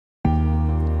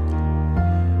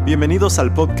Bienvenidos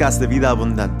al podcast de Vida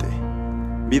Abundante.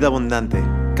 Vida Abundante,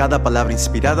 cada palabra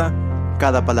inspirada,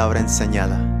 cada palabra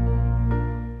enseñada.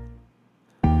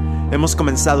 Hemos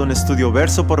comenzado un estudio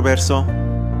verso por verso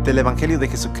del Evangelio de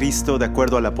Jesucristo de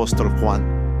acuerdo al apóstol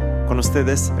Juan. Con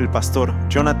ustedes, el pastor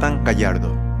Jonathan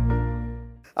Gallardo.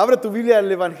 Abre tu Biblia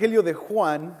al Evangelio de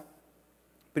Juan,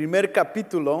 primer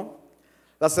capítulo.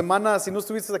 Si no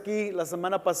estuviste aquí la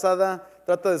semana pasada,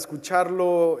 trata de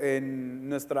escucharlo en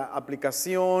nuestra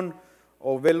aplicación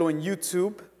o verlo en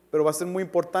YouTube, pero va a ser muy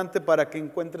importante para que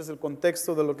encuentres el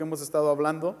contexto de lo que hemos estado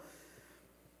hablando.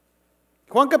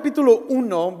 Juan capítulo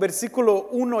 1, versículo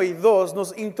 1 y 2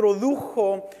 nos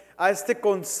introdujo a este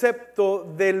concepto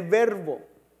del verbo,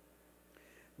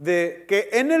 de que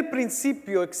en el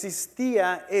principio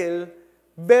existía el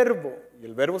verbo, y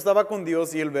el verbo estaba con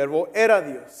Dios y el verbo era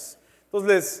Dios.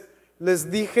 Entonces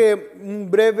les dije un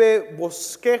breve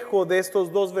bosquejo de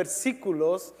estos dos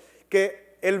versículos,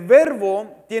 que el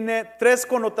verbo tiene tres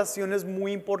connotaciones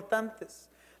muy importantes.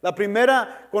 La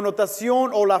primera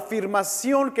connotación o la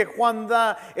afirmación que Juan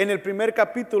da en el primer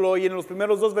capítulo y en los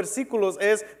primeros dos versículos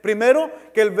es, primero,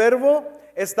 que el verbo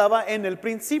estaba en el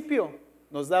principio.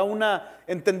 Nos da un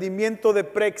entendimiento de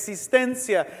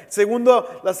preexistencia.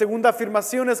 Segundo, la segunda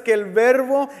afirmación es que el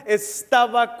verbo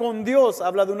estaba con Dios.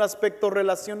 Habla de un aspecto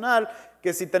relacional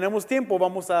que si tenemos tiempo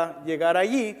vamos a llegar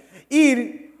allí.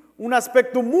 Y un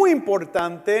aspecto muy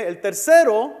importante, el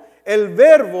tercero, el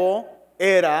verbo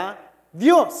era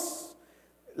Dios.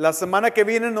 La semana que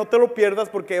viene no te lo pierdas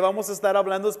porque vamos a estar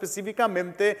hablando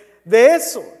específicamente de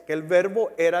eso, que el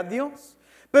verbo era Dios.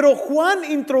 Pero Juan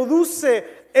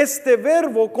introduce este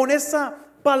verbo con esa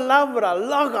palabra,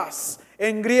 logos,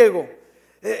 en griego.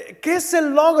 ¿Qué es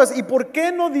el logos? ¿Y por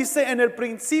qué no dice en el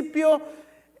principio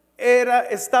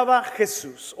estaba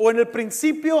Jesús? O en el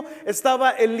principio estaba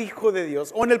el Hijo de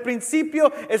Dios. O en el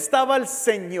principio estaba el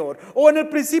Señor. O en el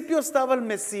principio estaba el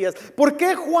Mesías. ¿Por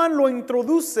qué Juan lo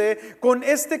introduce con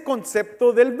este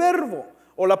concepto del verbo?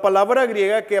 O la palabra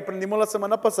griega que aprendimos la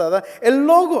semana pasada, el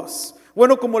logos.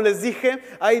 Bueno, como les dije,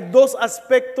 hay dos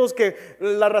aspectos que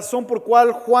la razón por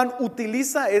cual Juan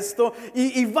utiliza esto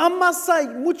y va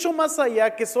mucho más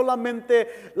allá que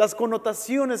solamente las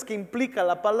connotaciones que implica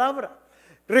la palabra.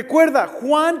 Recuerda,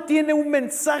 Juan tiene un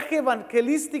mensaje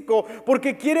evangelístico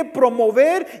porque quiere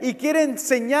promover y quiere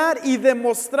enseñar y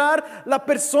demostrar la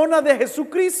persona de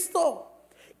Jesucristo.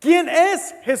 ¿Quién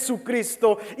es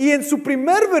Jesucristo? Y en su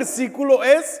primer versículo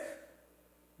es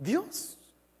Dios.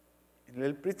 En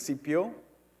el principio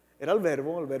era el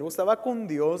verbo estaba con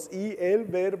Dios y el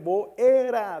verbo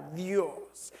era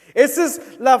Dios. Esa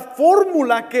es la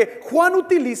fórmula que Juan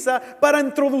utiliza para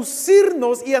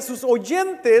introducirnos y a sus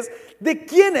oyentes de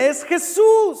quién es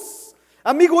Jesús.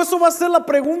 Amigo, eso va a ser la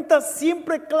pregunta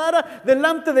siempre clara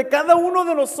delante de cada uno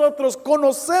de nosotros.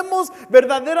 ¿Conocemos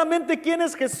verdaderamente quién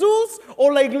es Jesús?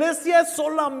 ¿O la iglesia es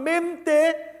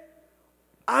solamente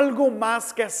algo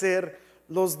más que hacer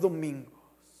los domingos?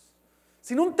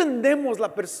 Si no entendemos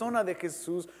la persona de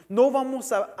Jesús, no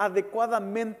vamos a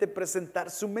adecuadamente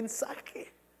presentar su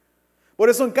mensaje. Por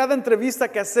eso en cada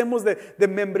entrevista que hacemos de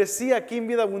membresía aquí en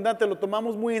Vida Abundante lo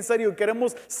tomamos muy en serio y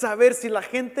queremos saber si la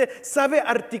gente sabe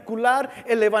articular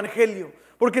el evangelio.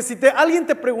 Porque si alguien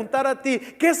te preguntara a ti,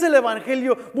 ¿qué es el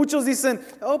evangelio? Muchos dicen,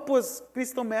 pues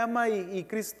Cristo me ama y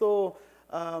Cristo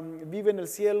vive en el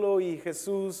cielo y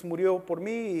Jesús murió por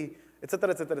mí,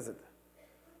 etcétera, etcétera, etcétera.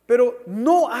 Pero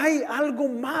no hay algo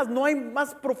más, no hay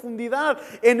más profundidad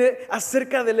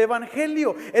acerca del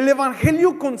evangelio. El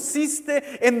evangelio consiste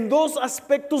en dos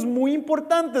aspectos muy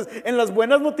importantes, en las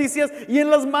buenas noticias y en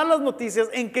las malas noticias,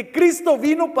 en que Cristo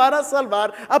vino para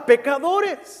salvar a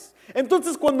pecadores.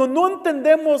 Entonces, cuando no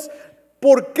entendemos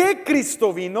por qué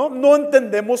Cristo vino, no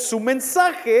entendemos su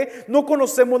mensaje, no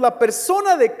conocemos la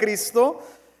persona de Cristo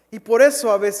y por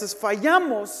eso a veces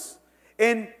fallamos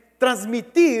en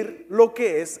transmitir lo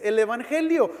que es el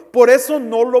evangelio. Por eso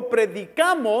no lo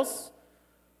predicamos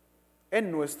en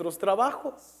nuestros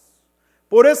trabajos.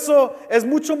 Por eso es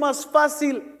mucho más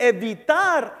fácil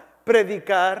evitar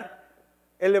predicar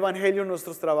el evangelio en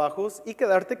nuestros trabajos y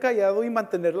quedarte callado y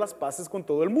mantener las paces con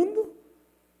todo el mundo.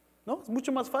 ¿No? Es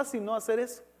mucho más fácil no hacer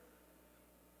eso.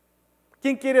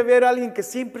 ¿Quién quiere ver a alguien que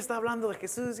siempre está hablando de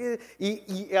Jesús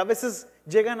y a veces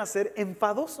llegan a ser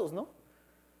enfadosos, ¿no?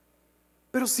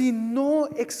 Pero si no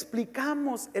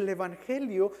explicamos el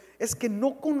evangelio, es que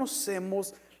no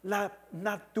conocemos la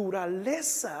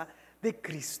naturaleza de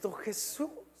Cristo Jesús.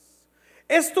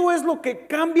 Esto es lo que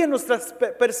cambia nuestra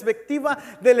perspectiva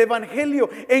del evangelio,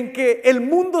 en que el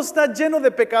mundo está lleno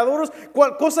de pecadores,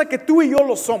 cosa que tú y yo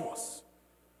lo somos.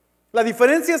 La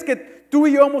diferencia es que tú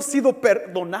y yo hemos sido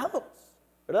perdonados.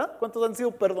 ¿verdad? ¿Cuántos han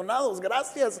sido perdonados?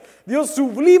 Gracias. Dios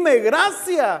sublime,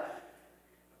 gracia.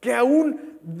 Que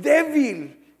aún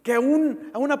débil, que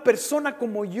aún a una persona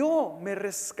como yo me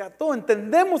rescató.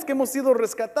 Entendemos que hemos sido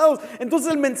rescatados.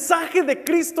 Entonces el mensaje de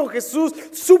Cristo Jesús,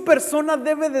 su persona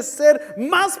debe de ser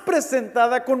más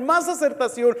presentada, con más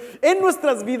acertación en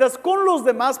nuestras vidas, con los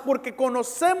demás, porque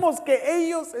conocemos que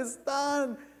ellos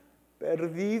están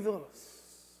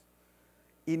perdidos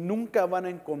y nunca van a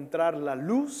encontrar la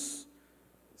luz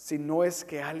si no es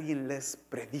que alguien les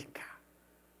predica.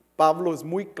 Pablo es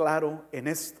muy claro en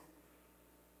esto.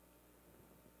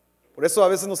 Por eso a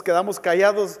veces nos quedamos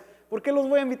callados. ¿Por qué los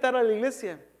voy a invitar a la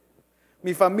iglesia?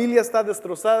 Mi familia está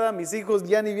destrozada, mis hijos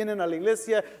ya ni vienen a la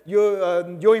iglesia,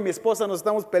 yo y mi esposa nos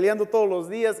estamos peleando todos los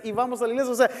días y vamos a la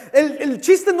iglesia. O sea, el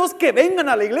chiste no es que vengan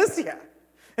a la iglesia.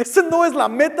 Esa no es la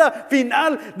meta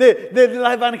final de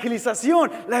la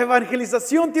evangelización. La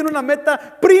evangelización tiene una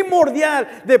meta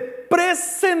primordial de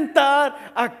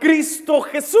presentar a Cristo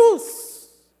Jesús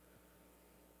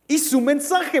y su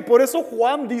mensaje. Por eso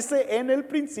Juan dice: en el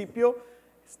principio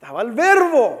estaba el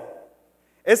Verbo.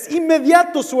 Es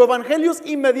inmediato, su evangelio es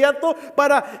inmediato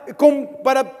para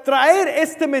traer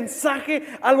este mensaje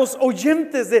a los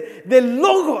oyentes del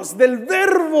Logos, del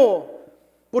Verbo,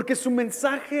 porque su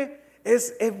mensaje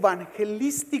es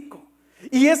evangelístico.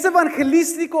 Y es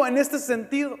evangelístico en este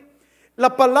sentido.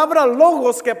 La palabra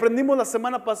logos que aprendimos la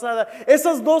semana pasada,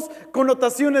 esas dos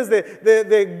connotaciones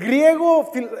de griego,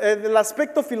 del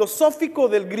aspecto filosófico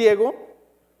del griego,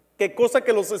 que cosa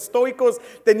que los estoicos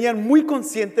tenían muy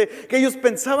consciente, que ellos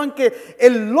pensaban que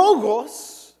el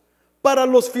logos, para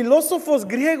los filósofos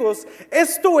griegos,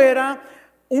 esto era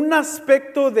un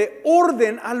aspecto de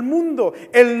orden al mundo.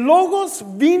 El logos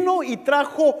vino y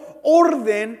trajo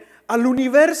orden al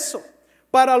universo.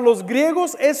 Para los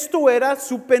griegos esto era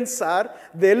su pensar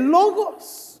del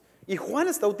logos. Y Juan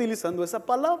está utilizando esa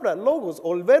palabra, logos,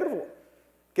 o el verbo,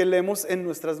 que leemos en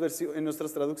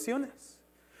nuestras traducciones.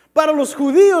 Para los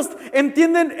judíos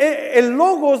entienden el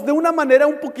logos de una manera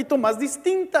un poquito más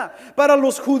distinta. Para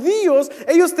los judíos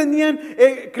ellos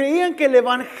creían que el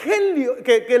evangelio,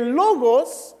 que el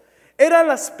logos era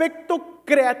el aspecto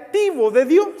creativo de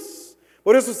Dios.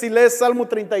 Por eso si lees Salmo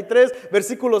 33,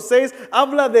 versículo 6,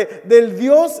 habla del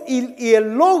Dios y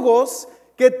el logos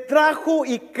que trajo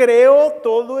y creó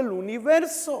todo el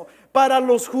universo. Para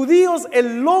los judíos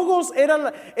el logos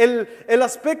era el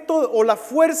aspecto o la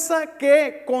fuerza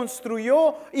que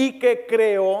construyó y que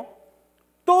creó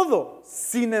todo.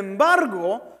 Sin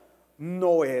embargo,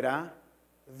 no era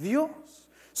Dios.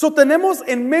 Tenemos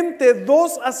en mente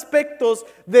dos aspectos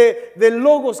de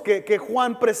logos que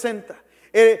Juan presenta.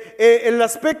 El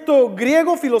aspecto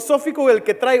griego filosófico, el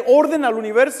que trae orden al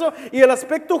universo, y el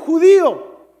aspecto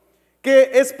judío,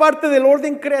 que es parte del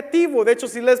orden creativo. De hecho,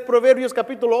 si lees Proverbios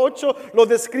capítulo 8, lo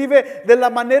describe de la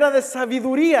manera de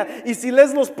sabiduría. Y si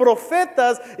lees los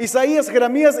profetas, Isaías,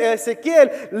 Jeremías y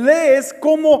Ezequiel, lees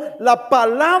cómo la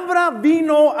palabra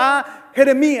vino a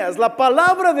Jeremías, la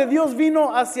palabra de Dios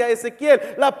vino hacia Ezequiel,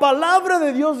 la palabra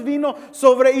de Dios vino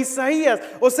sobre Isaías.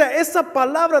 O sea, esa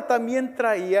palabra también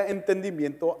traía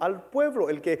entendimiento al pueblo,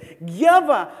 el que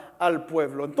guiaba al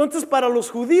pueblo. Entonces, para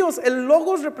los judíos el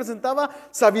logos representaba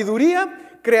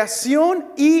sabiduría,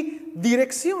 creación y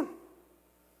dirección.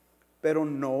 Pero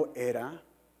no era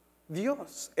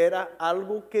Dios, era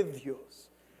algo que Dios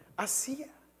hacía.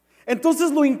 Entonces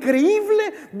lo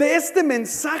increíble de este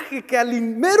mensaje, que al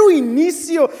mero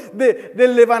inicio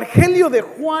del evangelio de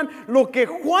Juan, lo que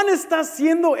Juan está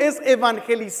haciendo es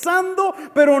evangelizando,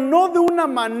 pero no de una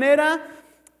manera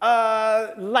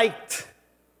light.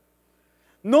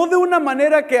 No de una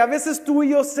manera que a veces tú y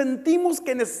yo sentimos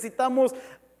que necesitamos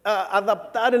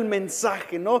adaptar el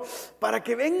mensaje, ¿no? Para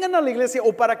que vengan a la iglesia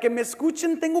o para que me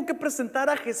escuchen, tengo que presentar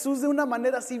a Jesús de una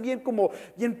manera así bien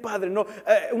padre, ¿no?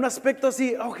 Un aspecto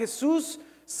así: Jesús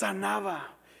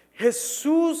sanaba,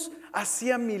 Jesús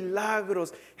hacía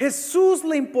milagros, Jesús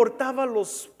le importaba a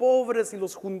los pobres y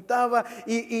los juntaba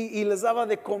y les daba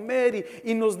de comer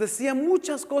y nos decía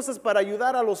muchas cosas para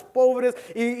ayudar a los pobres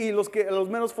y los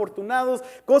menos fortunados,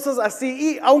 cosas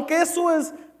así. Y aunque eso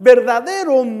es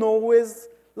verdadero, no es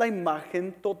la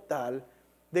imagen total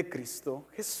de Cristo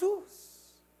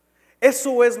Jesús.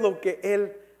 Eso es lo que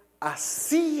Él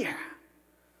hacía.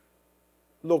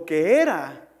 Lo que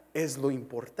era es lo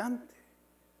importante.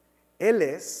 Él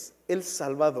es el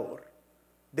Salvador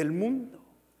del mundo.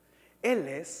 Él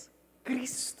es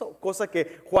Cristo, cosa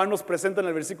que Juan nos presenta en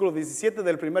el versículo 17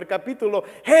 del primer capítulo.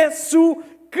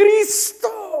 Jesucristo.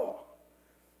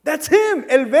 That's him.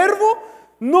 El verbo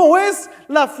No es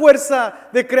la fuerza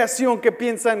de creación que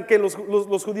piensan que los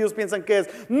judíos piensan que es.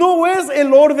 No es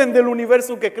el orden del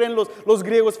universo que creen los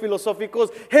griegos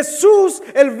filosóficos. Jesús,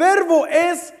 el verbo,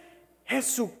 es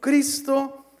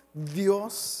Jesucristo,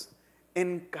 Dios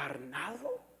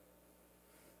encarnado.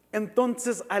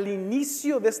 Entonces, al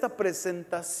inicio de esta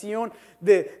presentación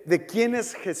de quién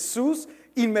es Jesús,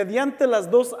 y mediante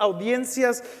las dos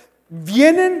audiencias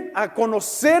vienen a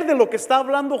conocer de lo que está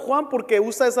hablando Juan, porque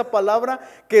usa esa palabra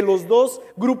que los dos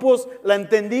grupos la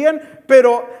entendían,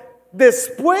 pero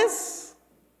después,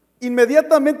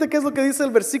 inmediatamente, ¿qué es lo que dice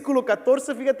el versículo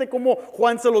 14? Fíjate cómo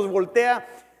Juan se los voltea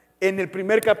en el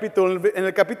primer capítulo. En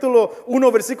el capítulo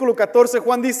 1, versículo 14,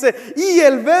 Juan dice, y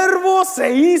el verbo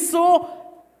se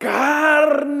hizo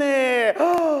carne.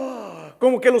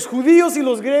 Como que los judíos y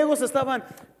los griegos estaban...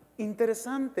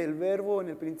 Interesante, el verbo en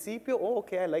el principio,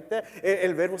 okay, I like that.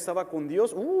 El verbo estaba con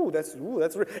Dios, that's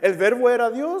el verbo era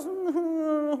Dios,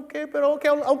 pero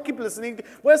I'll keep listening.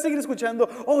 Voy a seguir escuchando.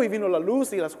 Y vino la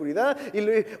luz y la oscuridad.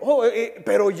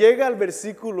 Pero llega al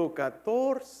versículo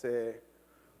 14.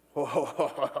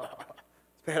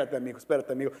 Espérate,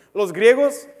 amigo. Los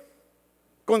griegos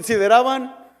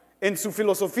consideraban en su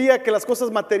filosofía que las cosas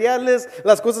materiales,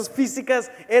 las cosas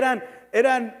físicas eran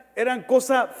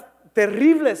cosas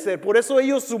terribles. Por eso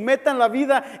ellos, su meta en la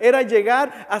vida era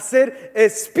llegar a ser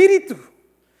espíritu.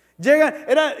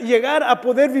 Era llegar a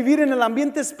poder vivir en el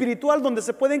ambiente espiritual donde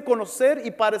se pueden conocer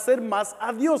y parecer más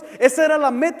a Dios. Esa era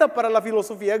la meta para la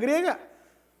filosofía griega.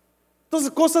 Entonces,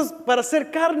 cosas para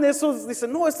hacer carne, eso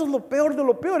dicen, no, esto es lo peor de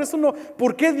lo peor. Eso no,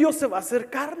 ¿por qué Dios se va a hacer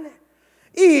carne?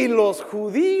 Y los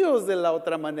judíos de la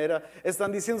otra manera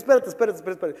están diciendo,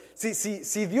 espérate.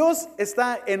 Si Dios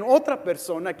está en otra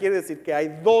persona, quiere decir que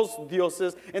hay dos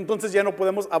dioses. Entonces ya no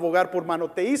podemos abogar por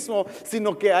monoteísmo,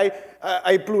 sino que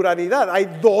hay pluralidad.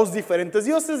 Hay dos diferentes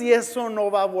dioses y eso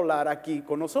no va a volar aquí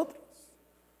con nosotros.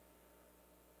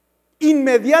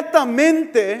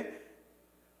 Inmediatamente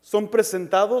son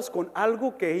presentados con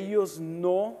algo que ellos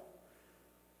no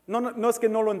es que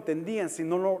no lo entendían,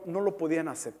 sino no lo podían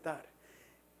aceptar.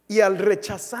 Y al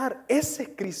rechazar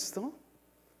ese Cristo,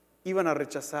 iban a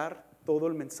rechazar todo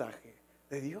el mensaje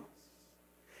de Dios.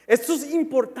 Esto es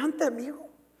importante, amigo,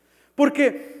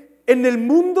 porque en el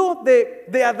mundo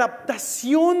de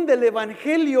adaptación del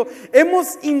Evangelio,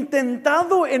 hemos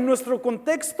intentado en nuestro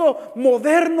contexto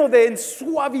moderno de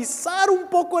suavizar un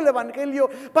poco el Evangelio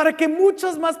para que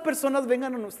muchas más personas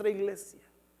vengan a nuestra iglesia,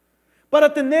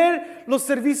 para tener los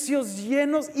servicios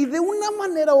llenos y de una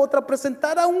manera u otra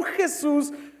presentar a un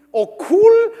Jesús o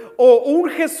cool, o un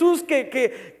Jesús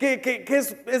que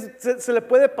se le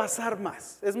puede pasar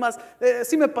más. Es más,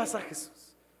 sí me pasa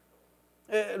Jesús.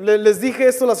 Les dije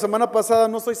esto la semana pasada,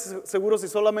 no estoy seguro si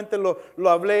solamente lo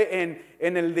hablé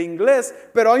en el de inglés,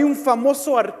 pero hay un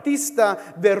famoso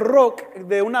artista de rock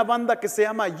de una banda que se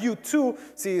llama U2.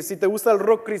 Si te gusta el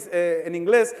rock en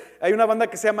inglés, hay una banda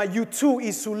que se llama U2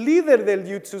 y su líder del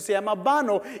U2 se llama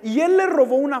Bono, y él le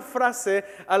robó una frase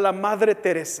a la Madre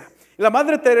Teresa. La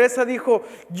Madre Teresa dijo,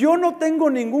 yo no tengo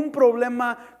ningún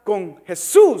problema con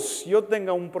Jesús, yo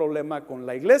tengo un problema con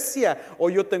la iglesia, o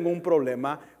yo tengo un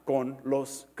problema con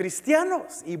los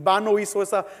cristianos. Y Bono hizo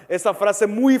esa frase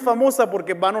muy famosa,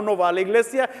 porque Bono no va a la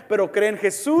iglesia, pero cree en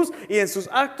Jesús y en sus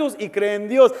actos y cree en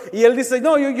Dios. Y él dice,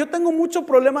 no, yo tengo mucho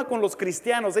problema con los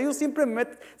cristianos, ellos siempre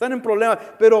están en problemas,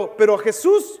 pero a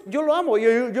Jesús yo lo amo,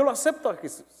 yo lo acepto a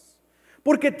Jesús,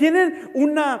 porque tienen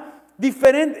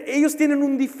ellos tienen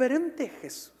un diferente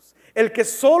Jesús, el que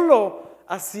solo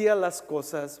hacía las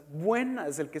cosas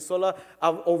buenas, el que solo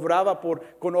obraba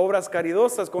con obras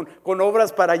caridosas, con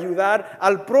obras para ayudar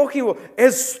al prójimo.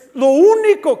 Es lo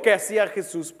único que hacía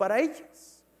Jesús para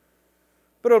ellos.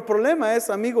 Pero el problema es,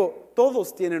 amigo,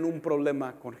 todos tienen un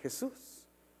problema con Jesús.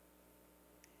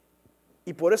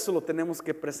 Y por eso lo tenemos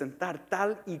que presentar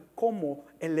tal y como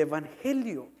el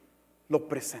Evangelio lo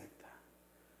presenta.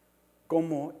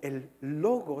 Como el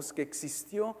Logos que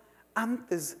existió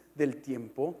antes del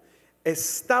tiempo,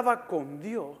 estaba con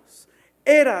Dios,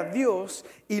 era Dios,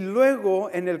 y luego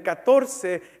en el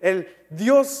 14, el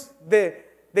Dios de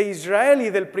Israel y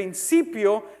del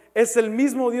principio es el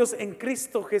mismo Dios en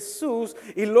Cristo Jesús.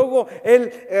 Y luego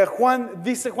Juan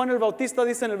el Bautista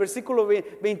dice en el versículo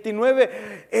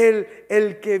 29,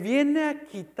 el que viene a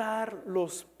quitar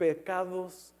los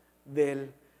pecados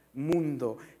del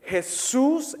mundo.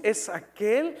 Jesús es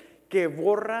aquel que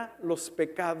borra los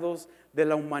pecados de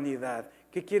la humanidad.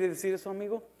 ¿Qué quiere decir eso,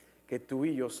 amigo? Que tú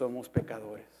y yo somos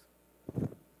pecadores.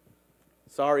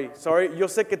 Sorry, yo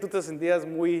sé que tú te sentías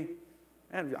muy,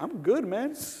 I'm good,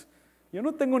 man. Yo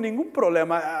no tengo ningún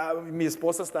problema. Mi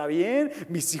esposa está bien,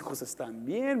 mis hijos están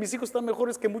bien, mis hijos están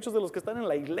mejores que muchos de los que están en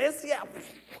la iglesia.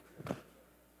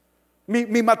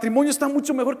 Mi matrimonio está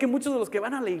mucho mejor que muchos de los que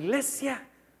van a la iglesia.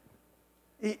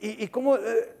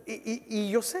 Y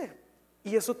yo sé,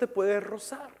 y eso te puede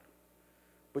rozar.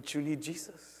 But you need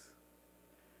Jesus.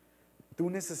 Tú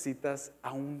necesitas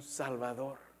a un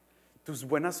Salvador. Tus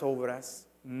buenas obras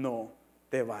no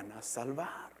te van a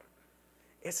salvar.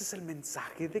 Ese es el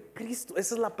mensaje de Cristo.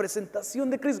 Esa es la presentación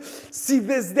de Cristo. Si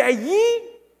desde allí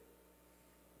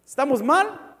estamos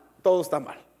mal, todo está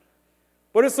mal.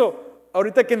 Por eso,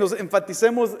 ahorita que nos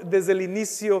enfaticemos desde el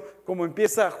inicio, como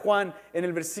empieza Juan en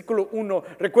el versículo 1,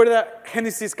 recuerda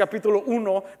Génesis capítulo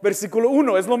 1, versículo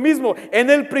 1, es lo mismo. En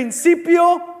el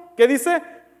principio, ¿qué dice?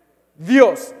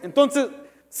 Dios. Entonces,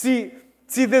 si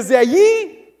desde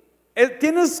allí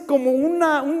tienes como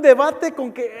un debate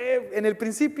con que en el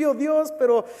principio Dios,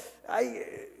 pero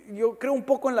yo creo un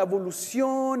poco en la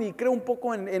evolución y creo un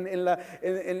poco en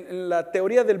la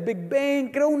teoría del Big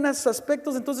Bang, creo unos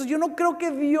aspectos. Entonces yo no creo que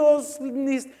Dios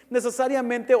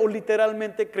necesariamente o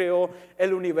literalmente creó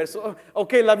el universo.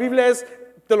 Ok, la Biblia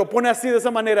te lo pone así de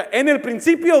esa manera. En el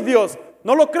principio Dios.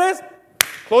 ¿No lo crees?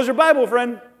 Close your Bible,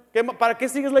 friend. ¿Para qué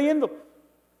sigues leyendo?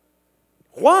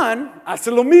 Juan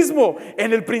hace lo mismo.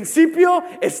 En el principio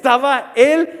estaba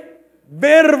el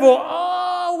verbo.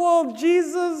 Oh, well,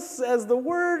 Jesus as the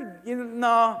word.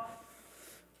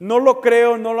 No lo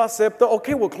creo, no lo acepto. Ok,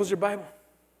 well, close your Bible.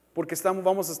 Porque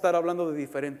vamos a estar hablando de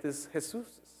diferentes Jesús,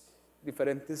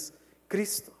 diferentes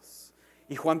Cristos.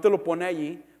 Y Juan te lo pone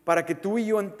allí para que tú y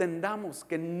yo entendamos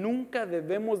que nunca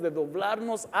debemos de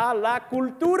doblarnos a la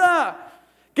cultura.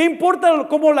 ¿Qué importa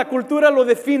cómo la cultura lo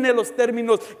define los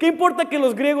términos? ¿Qué importa que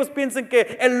los griegos piensen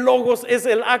que el logos es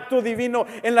el acto divino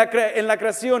en la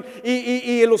creación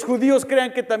y los judíos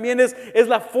crean que también es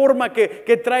la forma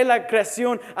que trae la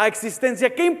creación a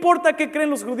existencia? ¿Qué importa que creen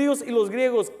los judíos y los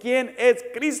griegos? ¿Quién es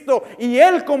Cristo? Y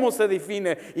Él cómo se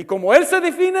define. Y como Él se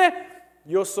define,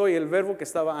 yo soy el verbo que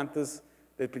estaba antes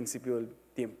del principio del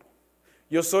tiempo.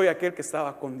 Yo soy aquel que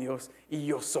estaba con Dios y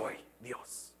yo soy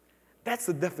Dios. That's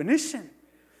the definition.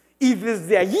 Y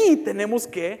desde allí tenemos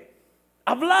que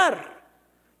hablar.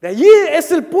 De allí es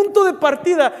el punto de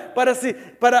partida para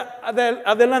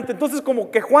adelante. Entonces, como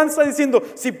que Juan está diciendo,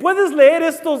 si puedes leer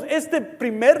este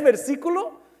primer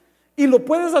versículo y lo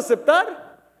puedes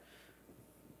aceptar,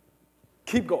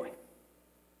 keep going.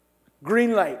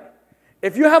 Green light.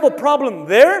 If you have a problem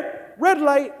there, red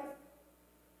light.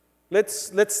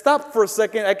 Let's stop for a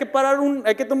second. Hay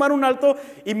que tomar un alto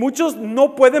y muchos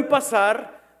no pueden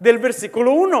pasar del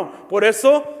versículo 1, por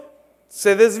eso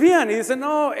se desvían y dicen,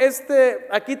 no,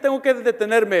 aquí tengo que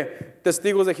detenerme,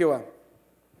 testigos de Jehová.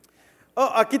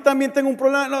 Aquí también tengo un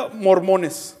problema, no,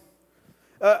 mormones.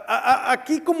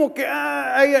 Aquí como que,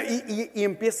 y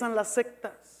empiezan las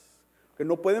sectas, que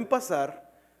no pueden pasar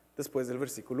después del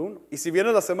versículo 1. Y si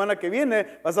vienes la semana que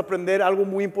viene, vas a aprender algo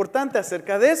muy importante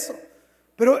acerca de eso.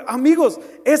 Pero amigos,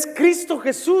 es Cristo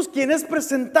Jesús quien es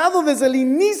presentado desde el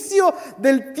inicio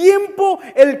del tiempo,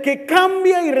 el que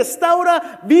cambia y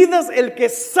restaura vidas, el que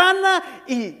sana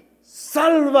y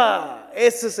salva.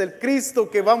 Ese es el Cristo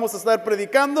que vamos a estar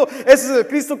predicando, ese es el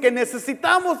Cristo que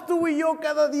necesitamos tú y yo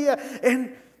cada día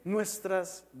en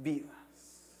nuestras vidas.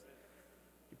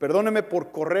 Y perdóneme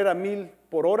por correr a 1000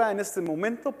 por hora en este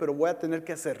momento, pero voy a tener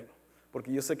que hacerlo,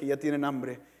 porque yo sé que ya tienen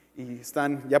hambre. Y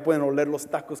ya pueden oler los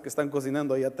tacos que están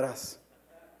cocinando ahí atrás.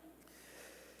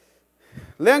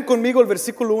 Lean conmigo el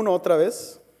versículo 1 otra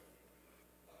vez.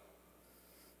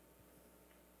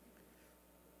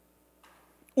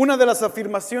 Una de las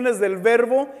afirmaciones del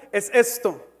verbo es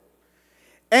esto: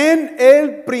 en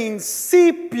el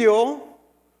principio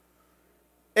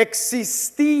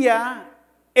existía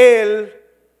el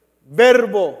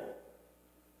verbo.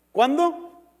 ¿Cuándo?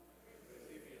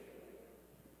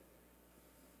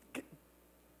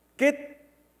 ¿Qué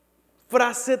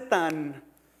frase tan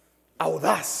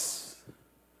audaz?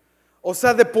 O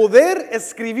sea, de poder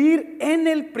escribir en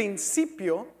el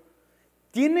principio,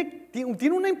 tiene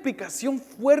una implicación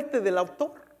fuerte del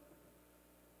autor.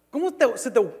 ¿Cómo se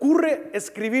te ocurre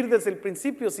escribir desde el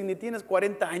principio si ni tienes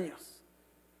 40 años?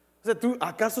 O sea,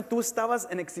 ¿acaso tú estabas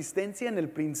en existencia en el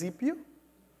principio?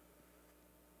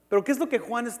 Pero ¿qué es lo que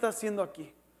Juan está haciendo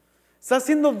aquí? Está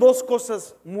haciendo dos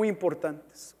cosas muy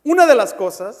importantes. Una de las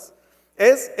cosas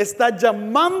está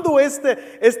llamando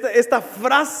esta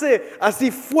frase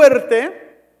así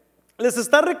fuerte, les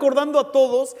está recordando a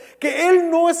todos que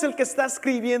Él no es el que está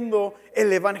escribiendo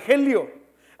el Evangelio.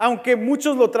 Aunque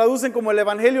muchos lo traducen como el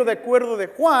Evangelio de acuerdo de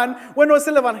Juan, bueno, es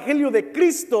el Evangelio de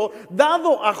Cristo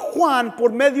dado a Juan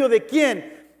por medio de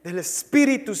 ¿quién? del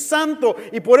Espíritu Santo.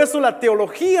 Y por eso la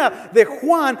teología de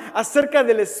Juan acerca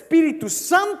del Espíritu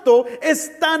Santo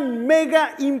es tan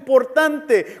mega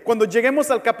importante. Cuando lleguemos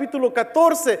al capítulo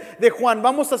 14 de Juan,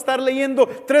 vamos a estar leyendo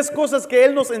 3 cosas que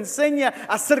él nos enseña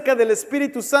acerca del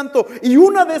Espíritu Santo. Y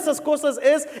una de esas cosas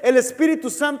es: el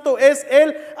Espíritu Santo es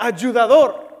el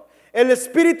ayudador. El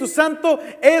Espíritu Santo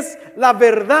es la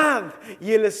verdad.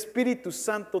 Y el Espíritu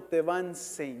Santo te va a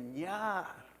enseñar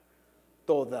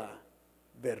toda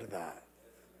verdad.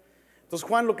 Entonces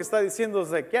Juan lo que está diciendo es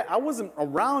like, yeah, I wasn't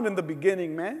around in the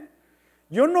beginning, man.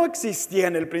 Yo no existía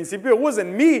en el principio. It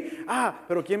wasn't me.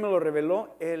 Pero ¿quién me lo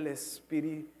reveló? El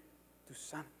Espíritu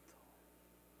Santo.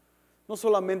 No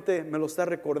solamente me lo está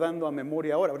recordando a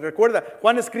memoria ahora. Recuerda,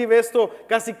 Juan escribe esto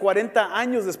casi 40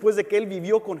 años después de que él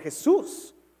vivió con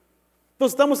Jesús.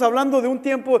 Entonces estamos hablando de un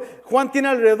tiempo. Juan tiene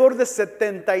alrededor de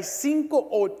 75,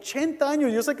 80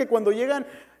 años. Yo sé que cuando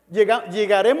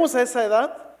llegaremos a esa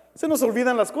edad, se nos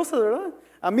olvidan las cosas, ¿verdad?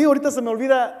 A mí ahorita se me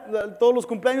olvida todos los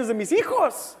cumpleaños de mis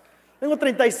hijos. Tengo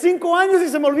 35 años y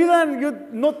se me olvidan. Yo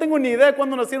no tengo ni idea de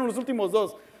cuándo nacieron los últimos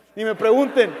 2. Ni me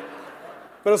pregunten.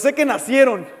 Pero sé que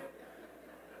nacieron.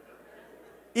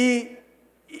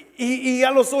 Y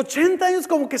a los 80 años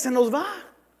como que se nos va.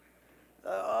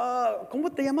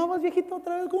 ¿Cómo te llamabas, viejito,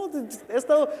 otra vez? ¿Cómo he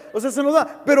estado? O sea, se nos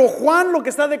va. Pero Juan lo que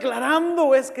está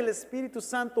declarando es que el Espíritu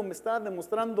Santo me está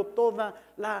demostrando toda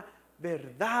la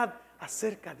verdad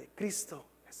acerca de Cristo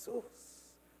Jesús.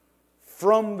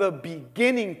 From the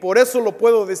beginning. Por eso lo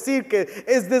puedo decir que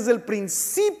es desde el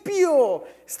principio.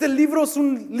 Este libro es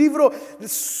un libro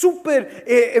súper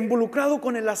involucrado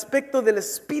con el aspecto del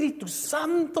Espíritu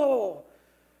Santo.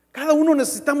 Cada uno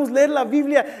necesitamos leer la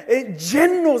Biblia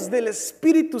llenos del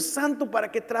Espíritu Santo para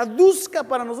que traduzca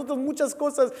para nosotros muchas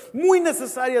cosas muy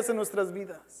necesarias en nuestras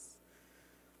vidas.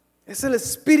 Es el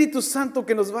Espíritu Santo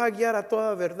que nos va a guiar a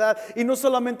toda verdad. Y no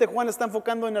solamente Juan está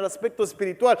enfocando en el aspecto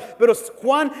espiritual, pero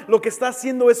Juan lo que está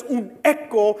haciendo es un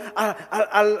eco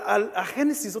a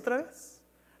Génesis otra vez.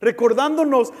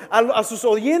 Recordándonos a sus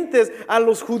oyentes, a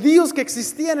los judíos que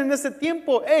existían en ese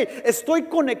tiempo. Estoy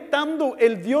conectando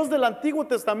el Dios del Antiguo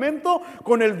Testamento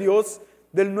con el Dios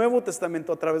del Nuevo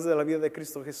Testamento a través de la vida de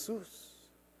Cristo Jesús.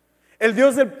 El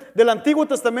Dios del Antiguo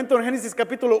Testamento en Génesis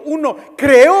capítulo 1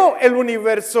 creó el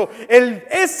universo.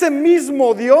 Ese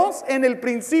mismo Dios en el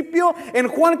principio, en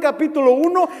Juan capítulo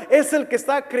 1, es el que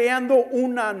está creando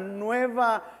una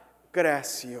nueva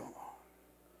creación.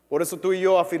 Por eso tú y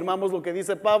yo afirmamos lo que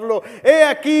dice Pablo: he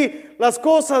aquí, las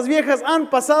cosas viejas han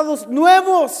pasado,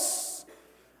 nuevos.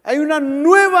 Hay una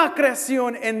nueva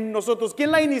creación en nosotros.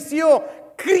 ¿Quién la inició?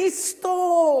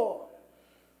 Cristo.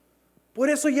 Por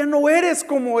eso ya no eres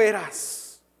como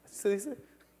eras. ¿Así se dice?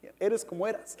 Eres como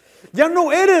eras. Ya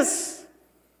no eres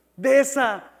de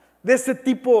ese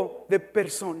tipo de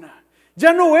persona.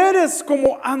 Ya no eres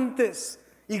como antes.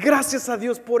 Y gracias a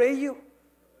Dios por ello.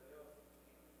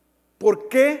 ¿Por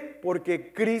qué?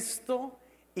 Porque Cristo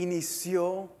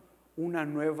inició una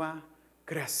nueva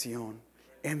creación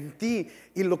en ti.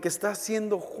 Y lo que está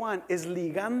haciendo Juan es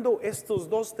ligando estos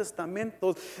 2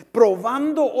 testamentos,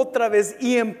 probando otra vez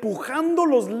y empujando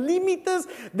los límites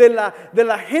de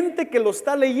la gente que lo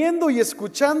está leyendo y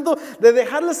escuchando, de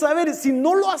dejarles saber: si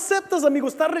no lo aceptas, amigo,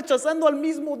 estás rechazando al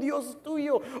mismo Dios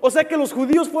tuyo. O sea que los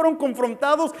judíos fueron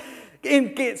confrontados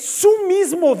en que su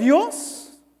mismo Dios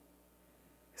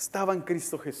estaba en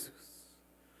Cristo Jesús.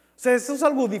 O sea, eso es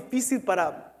algo difícil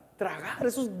para tragar,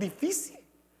 eso es difícil.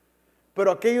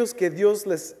 Pero aquellos que Dios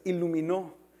les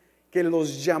iluminó, que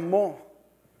los llamó,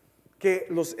 que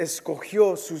los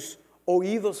escogió, sus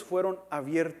oídos fueron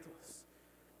abiertos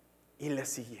y le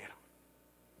siguieron.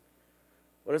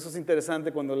 Por eso es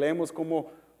interesante cuando leemos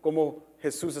cómo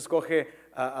Jesús escoge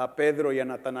a Pedro y a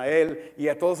Natanael y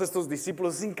a todos estos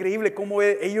discípulos. Es increíble cómo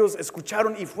ellos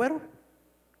escucharon y fueron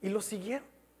y lo siguieron,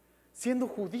 siendo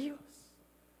judíos.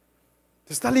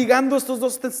 Se está ligando estos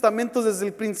 2 testamentos desde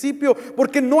el principio,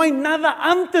 porque no hay nada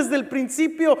antes del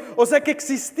principio, o sea que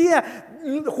existía.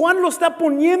 Juan lo está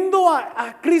poniendo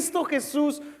a Cristo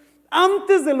Jesús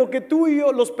antes de lo que tú y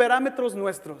yo, los parámetros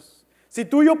nuestros. Si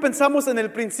tú y yo pensamos en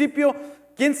el principio,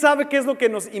 quién sabe qué es lo que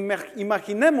nos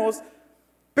imaginemos,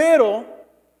 pero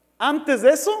antes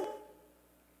de eso,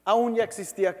 aún ya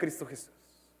existía Cristo Jesús.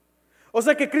 O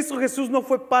sea que Cristo Jesús no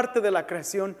fue parte de la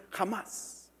creación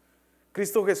jamás.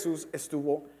 Cristo Jesús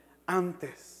estuvo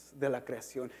antes de la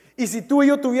creación. Y si tú y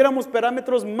yo tuviéramos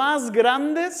parámetros más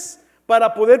grandes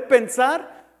para poder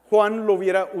pensar, Juan lo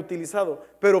hubiera utilizado.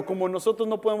 Pero como nosotros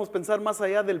no podemos pensar más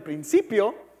allá del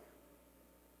principio,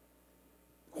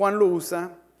 Juan lo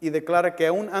usa y declara que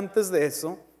aún antes de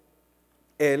eso,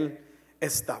 Él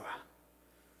estaba.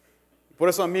 Por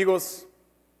eso, amigos,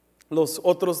 Los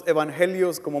otros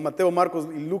evangelios como Mateo, Marcos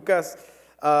y Lucas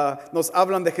nos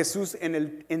hablan de Jesús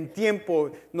en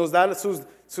tiempo, nos da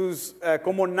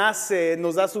cómo nace,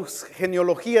 nos da sus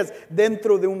genealogías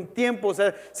dentro de un tiempo. O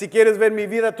sea, si quieres ver mi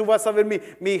vida, tú vas a ver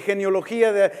mi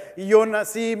genealogía de yo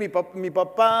nací, mi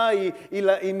papá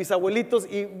y mis abuelitos,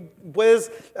 y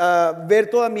puedes ver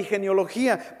toda mi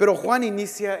genealogía. Pero Juan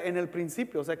inicia en el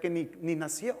principio, o sea que ni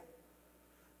nació.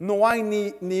 No hay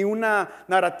ni una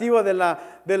narrativa de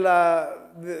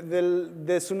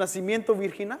su nacimiento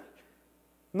virginal.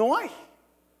 No hay,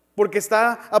 porque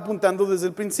está apuntando desde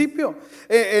el principio.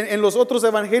 En los otros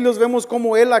evangelios vemos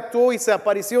cómo él actuó y se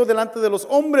apareció delante de los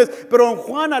hombres, pero en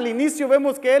Juan al inicio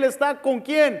vemos que él está ¿con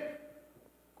quién?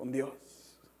 Con Dios.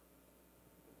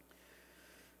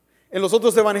 En los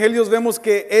otros evangelios vemos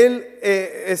que él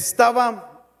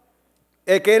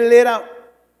que él era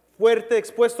fuerte,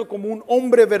 expuesto como un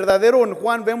hombre verdadero. En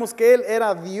Juan vemos que él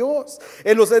era Dios.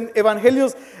 En los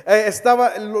evangelios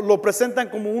lo presentan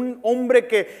como un hombre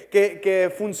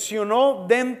que funcionó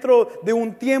dentro de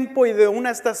un tiempo y de una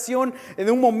estación,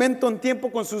 de un momento en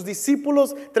tiempo con sus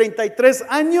discípulos, 33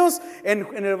 años. En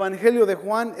el evangelio de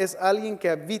Juan es alguien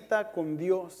que habita con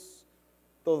Dios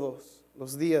todos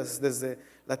los días desde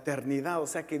la eternidad. O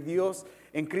sea que Dios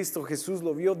en Cristo Jesús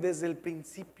lo vio desde el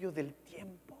principio del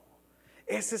tiempo.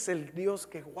 Ese es el Dios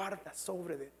que guarda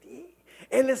sobre de ti.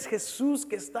 Él es Jesús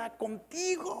que está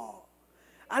contigo.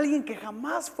 Alguien que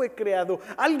jamás fue creado,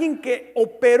 alguien que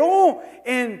operó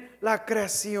en la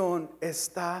creación,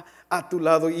 está a tu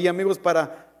lado. Y amigos,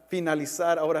 para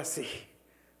finalizar, ahora sí,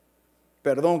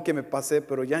 perdón que me pasé,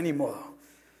 pero ya ni modo.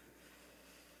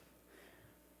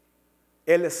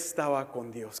 Él estaba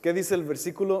con Dios. ¿Qué dice el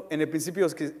versículo? En el principio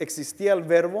es que existía el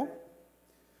verbo.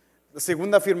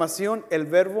 Segunda afirmación, el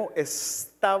verbo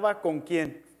estaba ¿con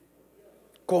quién?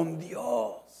 Con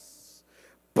Dios.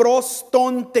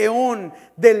 Prostonteón,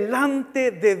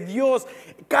 delante de Dios,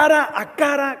 cara a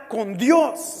cara con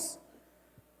Dios.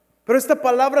 Pero esta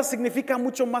palabra significa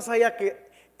mucho más allá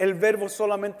que el verbo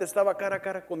solamente estaba cara a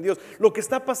cara con Dios. Lo que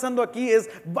está pasando aquí es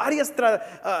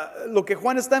lo que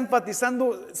Juan está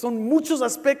enfatizando son muchos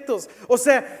aspectos. O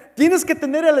sea, tienes que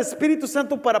tener el Espíritu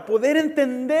Santo para poder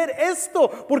entender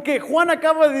esto. Porque Juan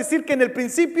acaba de decir que en el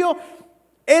principio,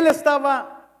 Él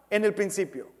estaba en el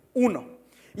principio. Uno.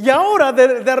 Y ahora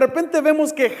de repente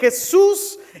vemos que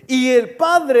Jesús y el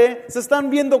Padre se están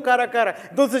viendo cara a cara.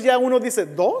 Entonces ya uno dice,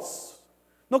 ¿dos?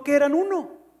 No, que eran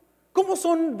uno. ¿Cómo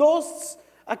son dos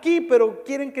aquí, pero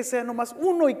quieren que sea nomás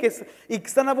uno y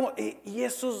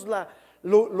eso es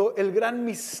el gran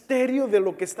misterio de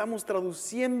lo que estamos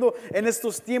traduciendo en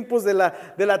estos tiempos de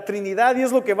la Trinidad, y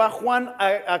es lo que va Juan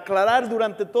a aclarar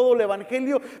durante todo el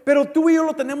Evangelio. Pero tú y yo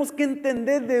lo tenemos que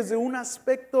entender desde un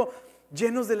aspecto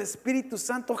llenos del Espíritu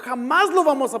Santo. Jamás lo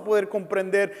vamos a poder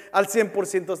comprender al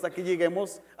 100% hasta que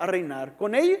lleguemos a reinar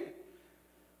con Él.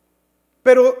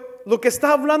 Pero lo que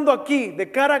está hablando aquí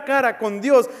de cara a cara con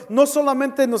Dios no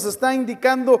solamente nos está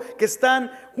indicando que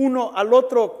están uno al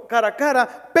otro cara a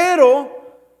cara,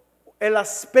 pero el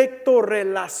aspecto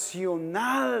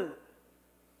relacional.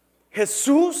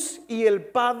 Jesús y el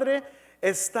Padre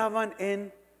estaban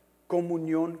en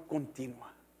comunión continua.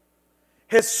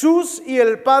 Jesús y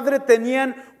el Padre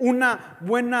tenían una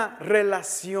buena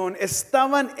relación,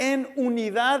 estaban en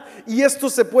unidad, y esto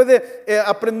se puede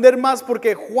aprender más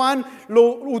porque Juan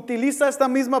utiliza esta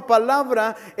misma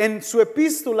palabra en su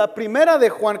epístola primera de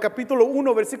Juan, capítulo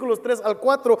 1, versículos 3 al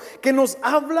 4, que nos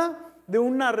habla de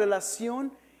una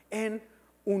relación en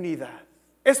unidad.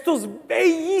 Esto es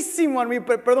bellísimo,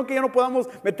 perdón que ya no podamos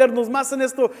meternos más en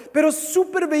esto, pero es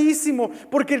súper bellísimo,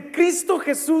 porque el Cristo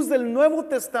Jesús del Nuevo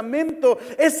Testamento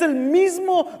es el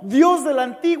mismo Dios del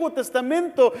Antiguo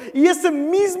Testamento, y ese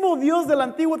mismo Dios del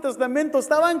Antiguo Testamento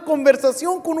estaba en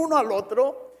conversación con uno al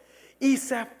otro y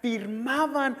se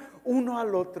afirmaban uno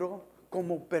al otro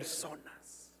como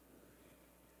personas.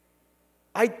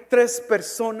 Hay tres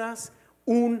personas,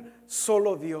 un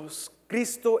solo Dios.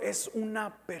 Cristo es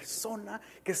una persona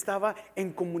que estaba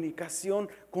en comunicación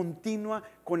continua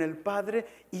con el Padre,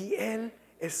 y Él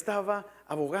estaba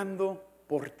abogando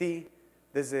por ti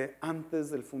desde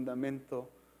antes del fundamento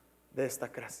de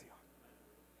esta creación.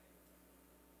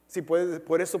 Sí,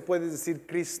 por eso puedes decir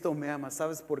Cristo me ama.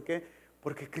 ¿Sabes por qué?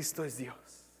 Porque Cristo es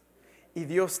Dios, y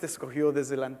Dios te escogió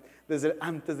desde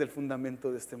antes del fundamento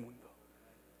de este mundo.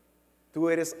 Tú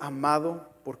eres amado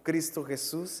por Cristo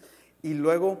Jesús. Y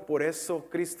luego por eso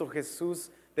Cristo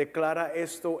Jesús declara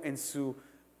esto en su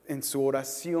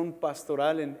oración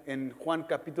pastoral en Juan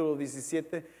capítulo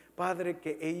 17. Padre,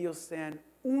 que ellos sean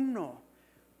uno.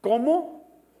 ¿Cómo?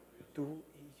 Tú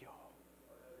y yo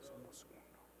somos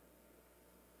uno.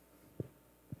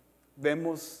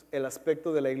 vemos el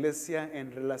aspecto de la iglesia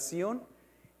en relación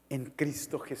en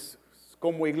Cristo Jesús.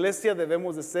 Como iglesia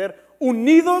debemos de ser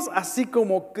unidos así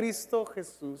como Cristo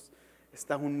Jesús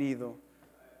está unido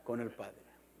con el Padre.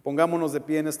 Pongámonos de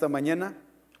pie en esta mañana.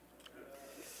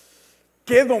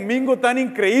 Qué domingo tan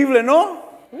increíble,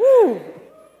 ¿no?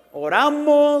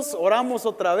 Oramos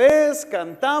otra vez,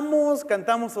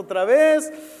 cantamos otra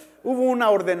vez. Hubo una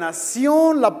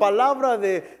ordenación, la palabra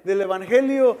del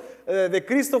Evangelio de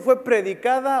Cristo fue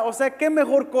predicada. O sea, qué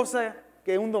mejor cosa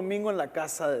que un domingo en la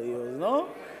casa de Dios, ¿no?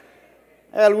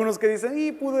 Hay algunos que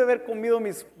dicen, pude haber comido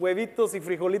mis huevitos y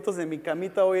frijolitos en mi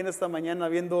camita hoy en esta mañana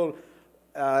viendo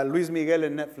a Luis Miguel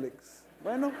en Netflix.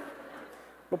 Bueno,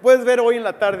 lo puedes ver hoy en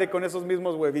la tarde con esos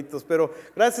mismos huevitos, pero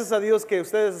gracias a Dios que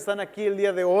ustedes están aquí el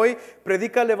día de hoy.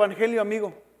 Predica el Evangelio,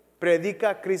 amigo.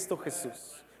 Predica a Cristo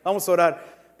Jesús. Vamos a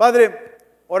orar. Padre,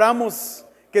 oramos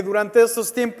que durante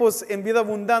estos tiempos en Vida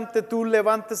Abundante tú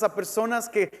levantes a personas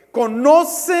que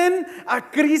conocen a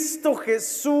Cristo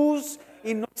Jesús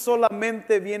y no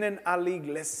solamente vienen a la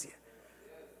iglesia.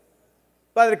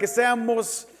 Padre, que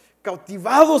seamos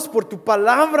cautivados por tu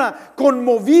palabra,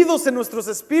 conmovidos en nuestros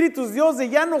espíritus, Dios, de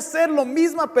ya no ser la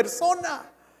misma persona,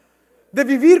 de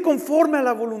vivir conforme a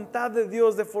la voluntad de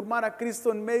Dios, de formar a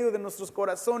Cristo en medio de nuestros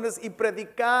corazones y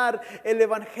predicar el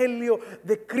Evangelio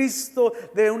de Cristo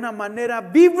de una manera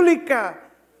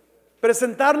bíblica.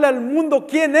 Presentarle al mundo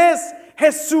quién es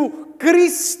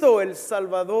Jesucristo, el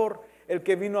Salvador, el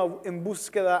que vino en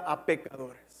búsqueda a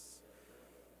pecadores.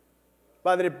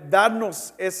 Padre,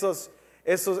 danos esas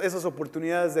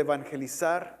oportunidades de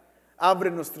evangelizar.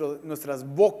 Abre nuestras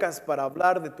bocas para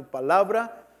hablar de tu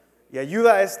palabra y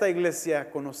ayuda a esta iglesia a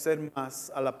conocer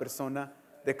más a la persona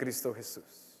de Cristo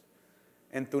Jesús.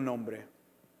 En tu nombre.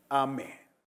 Amén.